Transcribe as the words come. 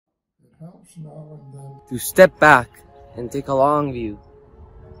helps now and then to step back and take a long view.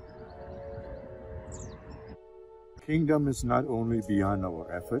 Kingdom is not only beyond our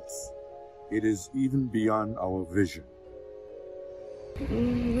efforts, it is even beyond our vision.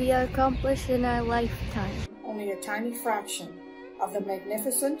 We accomplish in our lifetime only a tiny fraction of the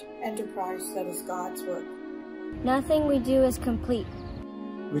magnificent enterprise that is God's work. Nothing we do is complete,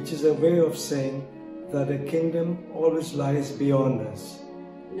 which is a way of saying that the kingdom always lies beyond us.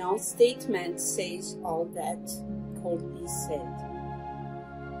 No statement says all that could be said.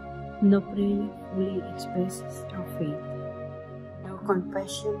 No prayer fully expresses our faith. No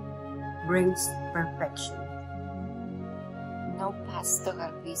confession brings perfection. No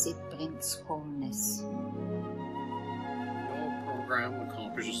pastoral visit brings wholeness. No program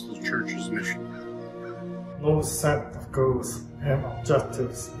accomplishes the church's mission. no set of goals and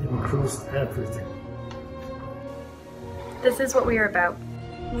objectives improves everything. This is what we are about.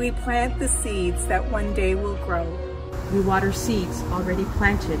 We plant the seeds that one day will grow. We water seeds already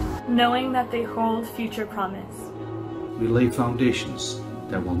planted, knowing that they hold future promise. We lay foundations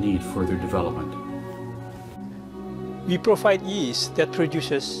that will need further development. We provide ease that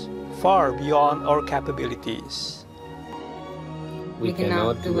produces far beyond our capabilities. We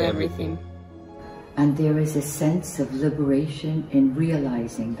cannot do everything. And there is a sense of liberation in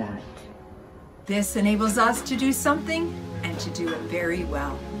realizing that. This enables us to do something and to do it very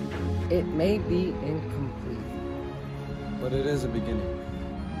well. It may be incomplete, but it is a beginning.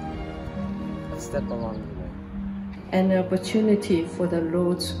 A step along the way. An opportunity for the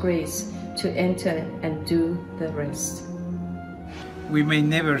Lord's grace to enter and do the rest. We may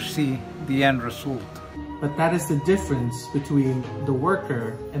never see the end result. But that is the difference between the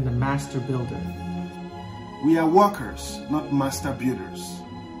worker and the master builder. We are workers, not master builders.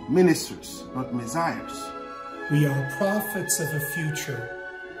 Ministers, not messiahs. We are prophets of a future,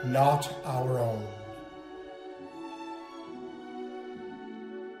 not our own.